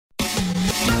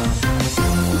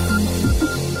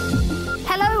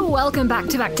Welcome back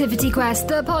to Activity Quest,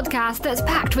 the podcast that's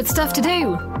packed with stuff to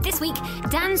do. This week,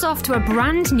 Dan's off to a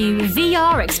brand new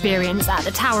VR experience at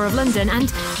the Tower of London,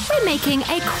 and we're making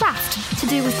a craft to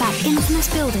do with that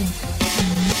infamous building.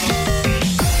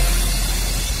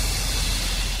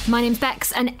 My name's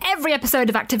Bex, and every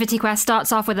episode of Activity Quest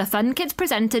starts off with a Fun Kids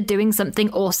presenter doing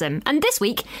something awesome. And this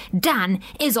week, Dan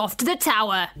is off to the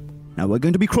tower. Now, we're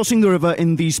going to be crossing the river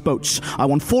in these boats. I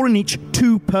want 4 in each,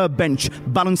 2 per bench.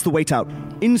 Balance the weight out.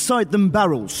 Inside them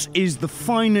barrels is the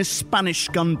finest Spanish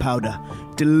gunpowder.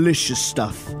 Delicious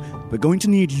stuff. We're going to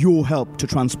need your help to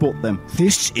transport them.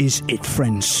 This is it,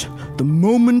 friends. The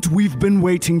moment we've been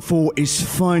waiting for is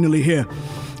finally here.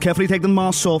 Carefully take the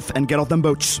masts off and get off them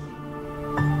boats.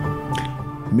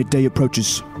 Midday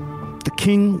approaches. The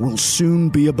king will soon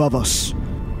be above us.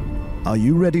 Are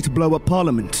you ready to blow up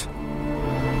Parliament?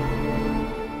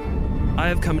 I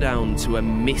have come down to a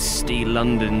misty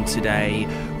London today,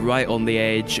 right on the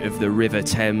edge of the River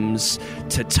Thames,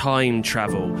 to time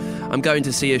travel. I'm going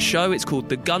to see a show. It's called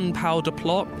The Gunpowder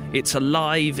Plot. It's a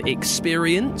live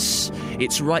experience.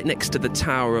 It's right next to the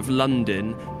Tower of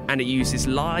London, and it uses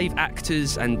live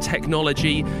actors and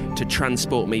technology to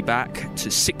transport me back to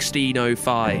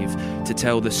 1605 to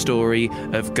tell the story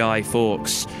of Guy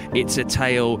Fawkes. It's a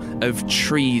tale of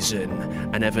treason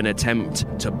and of an attempt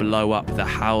to blow up the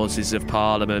Houses of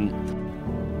Parliament.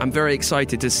 I'm very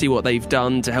excited to see what they've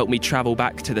done to help me travel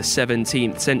back to the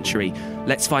 17th century.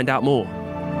 Let's find out more.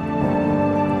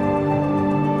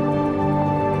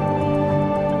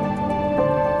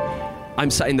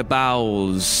 I'm sat in the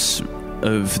bowels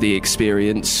of the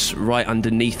experience, right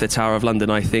underneath the Tower of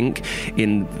London, I think,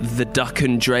 in the Duck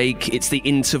and Drake. It's the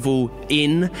Interval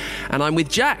Inn, and I'm with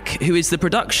Jack, who is the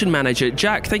production manager.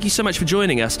 Jack, thank you so much for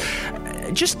joining us.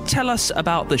 Just tell us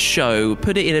about the show,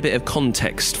 put it in a bit of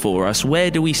context for us. Where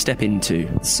do we step into?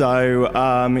 So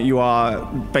you are,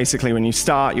 basically when you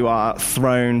start, you are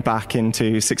thrown back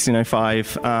into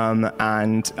 1605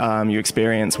 and you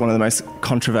experience one of the most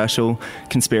controversial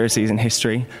conspiracies in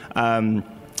history,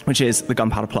 which is the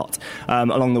Gunpowder Plot.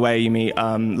 Along the way, you meet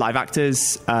live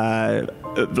actors,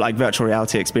 like virtual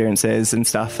reality experiences and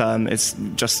stuff. It's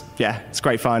just, it's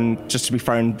great fun just to be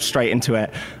thrown straight into it.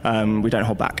 We don't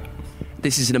hold back.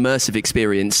 This is an immersive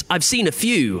experience. I've seen a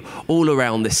few all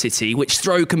around the city which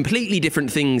throw completely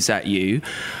different things at you.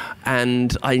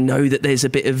 And I know that there's a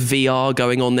bit of VR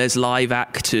going on. There's live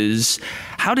actors.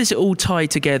 How does it all tie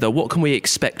together? What can we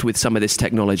expect with some of this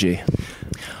technology?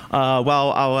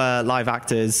 Well, our live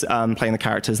actors playing the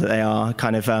characters that they are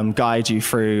kind of guide you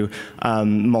through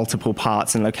multiple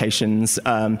parts and locations.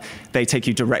 They take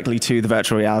you directly to the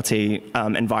virtual reality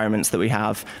environments that we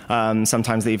have.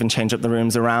 Sometimes they even change up the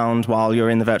rooms around while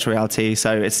you're in the virtual reality,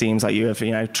 so it seems like you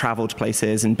have traveled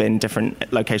places and been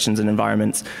different locations and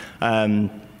environments.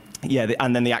 And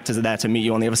then the actors are there to meet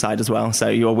you on the other side as well, so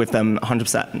you're with them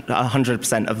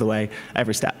 100% of the way,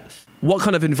 every step. What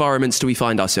kind of environments do we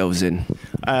find ourselves in?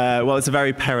 Well, it's a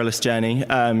very perilous journey.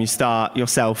 You start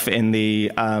yourself in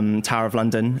the Tower of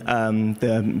London,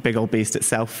 the big old beast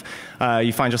itself.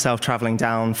 You find yourself travelling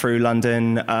down through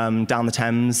London, down the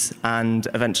Thames, and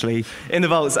eventually in the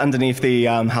vaults underneath the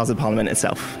House of Parliament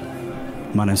itself.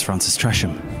 My name's Francis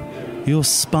Tresham. You're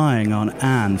spying on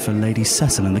Anne for Lady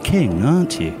Cecil and the King,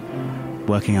 aren't you?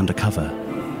 Working undercover.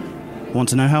 Want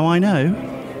to know how I know?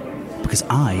 Because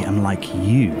I am like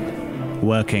you,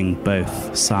 working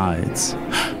both sides.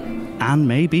 Anne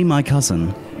may be my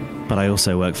cousin, but I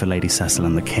also work for Lady Cecil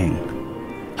and the King.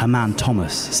 Her man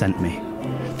Thomas sent me.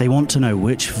 They want to know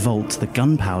which vault the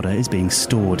gunpowder is being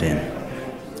stored in.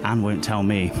 Anne won't tell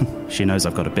me. She knows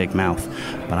I've got a big mouth.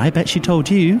 But I bet she told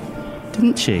you,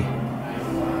 didn't she?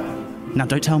 Now,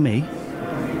 don't tell me.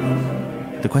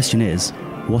 The question is,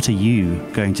 what are you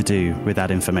going to do with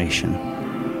that information?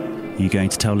 Are you going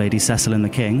to tell Lady Cecil and the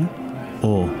King,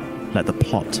 or let the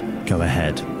plot go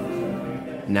ahead?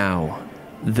 Now,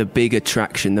 the big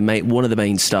attraction, one of the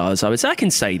main stars, I can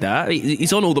say that.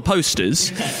 He's on all the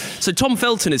posters. So Tom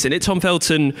Felton is in it. Tom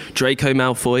Felton, Draco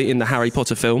Malfoy in the Harry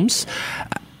Potter films.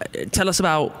 Tell us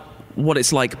about what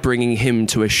it's like bringing him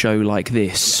to a show like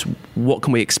this. What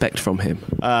can we expect from him?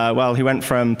 Well, he went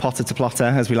from Potter to plotter,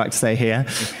 as we like to say here.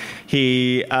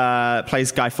 He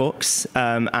plays Guy Fawkes,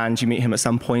 and you meet him at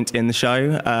some point in the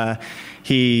show.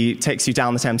 He takes you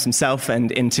down the Thames himself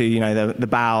and into, the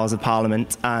bowels of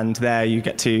Parliament, and there you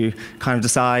get to kind of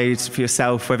decide for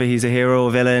yourself whether he's a hero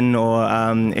or villain, or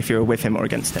if you're with him or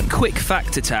against him. Quick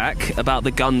fact attack about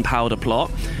the Gunpowder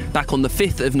Plot. Back on the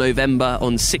 5th of November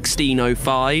on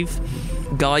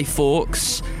 1605, Guy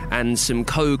Fawkes and some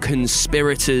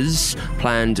co-conspirators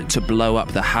planned to blow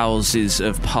up the Houses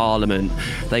of Parliament.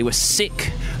 They were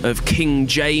sick of King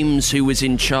James, who was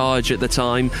in charge at the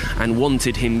time, and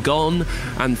wanted him gone,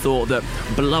 and thought that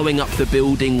blowing up the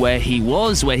building where he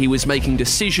was making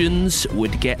decisions,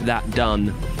 would get that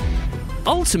done.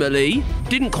 Ultimately,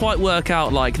 didn't quite work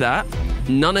out like that.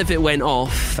 None of it went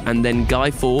off, and then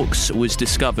Guy Fawkes was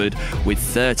discovered with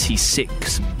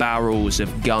 36 barrels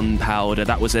of gunpowder.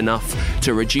 That was enough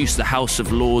to reduce the House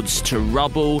of Lords to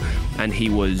rubble, and he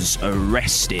was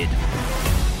arrested.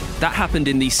 That happened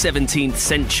in the 17th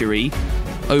century,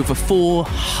 over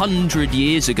 400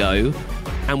 years ago,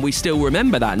 and we still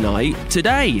remember that night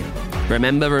today.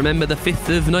 Remember the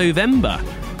 5th of November,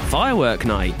 firework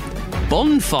night,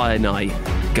 bonfire night,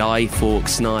 Guy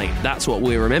Fawkes night. That's what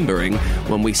we're remembering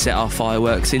when we set our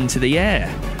fireworks into the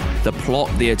air. The plot,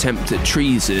 the attempt at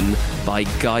treason by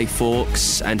Guy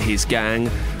Fawkes and his gang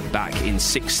back in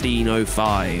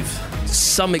 1605.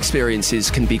 Some experiences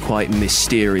can be quite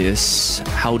mysterious.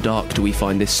 How dark do we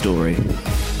find this story?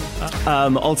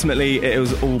 Ultimately, it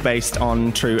was all based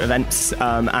on true events,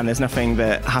 and there's nothing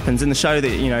that happens in the show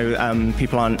that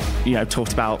people aren't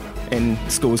taught about in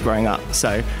schools growing up.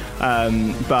 So,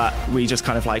 but we just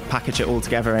kind of like package it all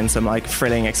together in some like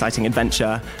thrilling, exciting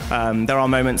adventure. There are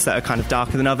moments that are kind of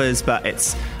darker than others, but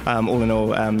it's all in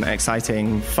all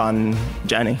exciting, fun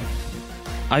journey.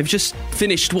 I've just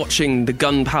finished watching the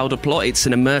Gunpowder Plot. It's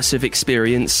an immersive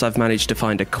experience. I've managed to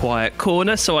find a quiet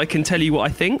corner so I can tell you what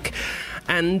I think.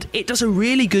 And it does a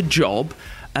really good job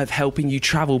of helping you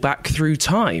travel back through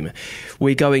time.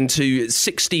 We're going to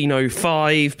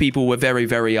 1605. People were very,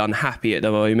 very unhappy at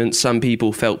the moment. Some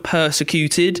people felt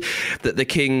persecuted, that the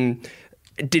king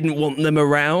didn't want them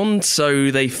around,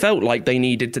 so they felt like they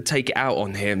needed to take it out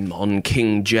on him, on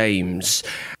King James.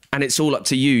 And it's all up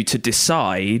to you to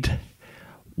decide,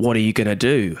 what are you going to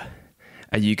do?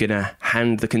 Are you going to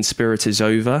hand the conspirators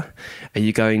over? Are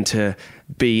you going to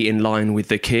be in line with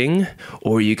the king?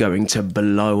 Or are you going to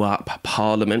blow up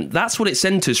Parliament? That's what it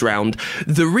centres round.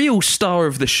 The real star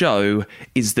of the show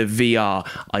is the VR.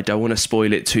 I don't want to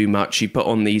spoil it too much. You put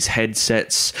on these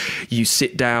headsets, you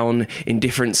sit down in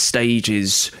different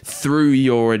stages through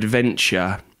your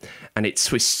adventure, and it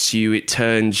twists you, it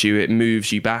turns you, it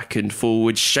moves you back and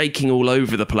forward, shaking all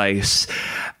over the place,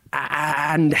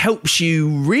 and helps you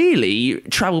really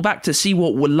travel back to see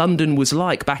what London was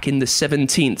like back in the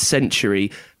 17th century.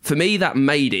 For me, that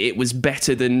made it. It was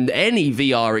better than any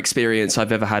VR experience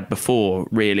I've ever had before,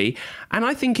 really. And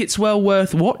I think it's well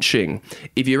worth watching.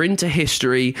 If you're into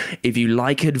history, if you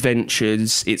like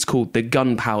adventures, it's called The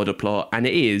Gunpowder Plot, and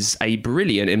it is a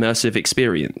brilliant immersive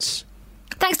experience.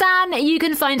 Thanks, Dan. You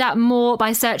can find out more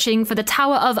by searching for the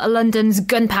Tower of London's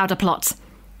Gunpowder Plot.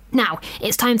 Now,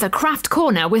 it's time for Craft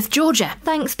Corner with Georgia.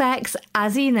 Thanks, Bex.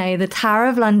 As you know, the Tower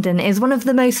of London is one of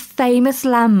the most famous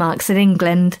landmarks in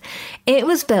England. It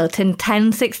was built in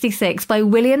 1066 by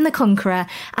William the Conqueror,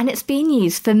 and it's been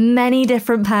used for many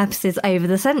different purposes over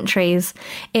the centuries.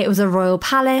 It was a royal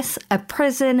palace, a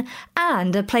prison,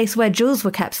 and a place where jewels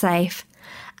were kept safe.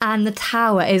 And the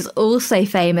tower is also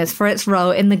famous for its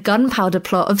role in the Gunpowder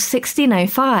Plot of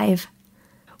 1605.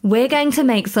 We're going to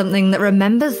make something that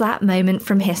remembers that moment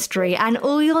from history, and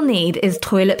all you'll need is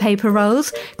toilet paper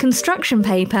rolls, construction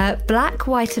paper, black,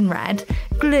 white and red,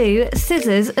 glue,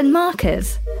 scissors and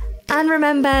markers. And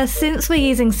remember, since we're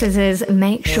using scissors,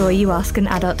 make sure you ask an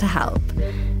adult to help.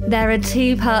 There are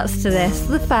two parts to this.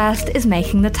 The first is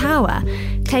making the tower.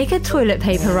 Take a toilet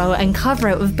paper roll and cover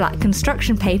it with black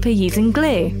construction paper using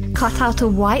glue. Cut out a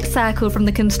white circle from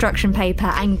the construction paper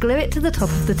and glue it to the top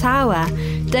of the tower.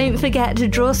 Don't forget to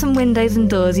draw some windows and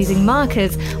doors using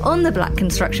markers on the black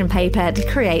construction paper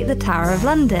to create the Tower of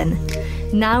London.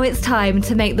 Now it's time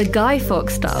to make the Guy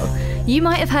Fawkes doll. You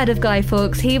might have heard of Guy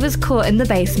Fawkes. He was caught in the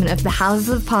basement of the Houses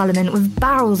of Parliament with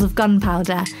barrels of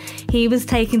gunpowder. He was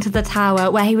taken to the tower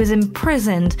where he was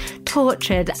imprisoned,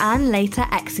 tortured and later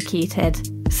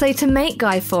executed. So to make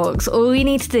Guy Fawkes, all you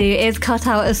need to do is cut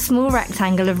out a small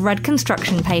rectangle of red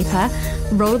construction paper,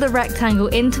 roll the rectangle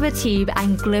into a tube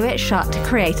and glue it shut to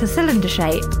create a cylinder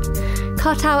shape.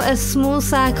 Cut out a small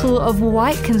circle of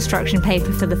white construction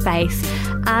paper for the face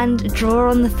and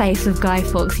draw on the face of Guy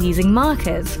Fawkes using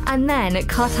markers. And then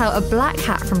cut out a black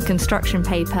hat from construction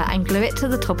paper and glue it to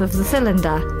the top of the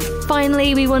cylinder.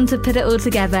 Finally, we want to put it all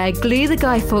together, glue the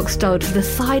Guy Fawkes doll to the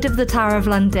side of the Tower of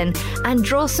London and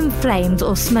draw some flames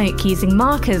or smoke using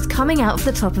markers coming out of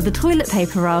the top of the toilet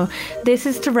paper roll. This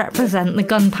is to represent the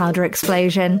gunpowder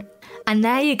explosion. And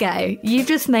there you go, you've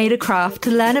just made a craft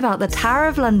to learn about the Tower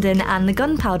of London and the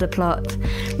Gunpowder Plot.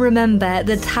 Remember,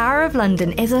 the Tower of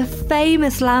London is a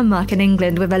famous landmark in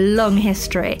England with a long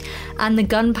history, and the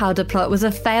Gunpowder Plot was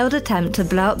a failed attempt to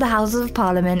blow up the Houses of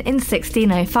Parliament in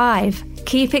 1605.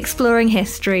 Keep exploring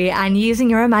history and using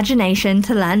your imagination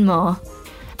to learn more.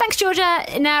 Thanks, Georgia.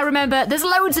 Now remember, there's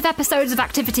loads of episodes of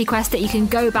Activity Quest that you can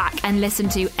go back and listen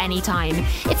to anytime.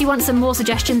 If you want some more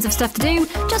suggestions of stuff to do,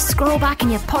 just scroll back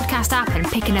in your podcast app and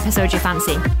pick an episode you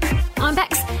fancy. I'm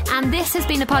Bex, and this has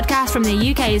been a podcast from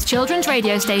the UK's children's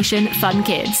radio station, Fun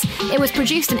Kids. It was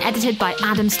produced and edited by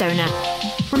Adam Stoner.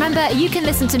 Remember, you can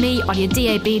listen to me on your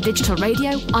DAB digital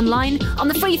radio, online, on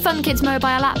the free Fun Kids mobile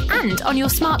app, and on your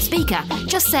smart speaker.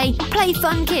 Just say, play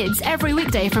Fun Kids every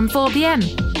weekday from 4 p.m.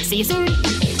 See you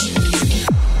soon.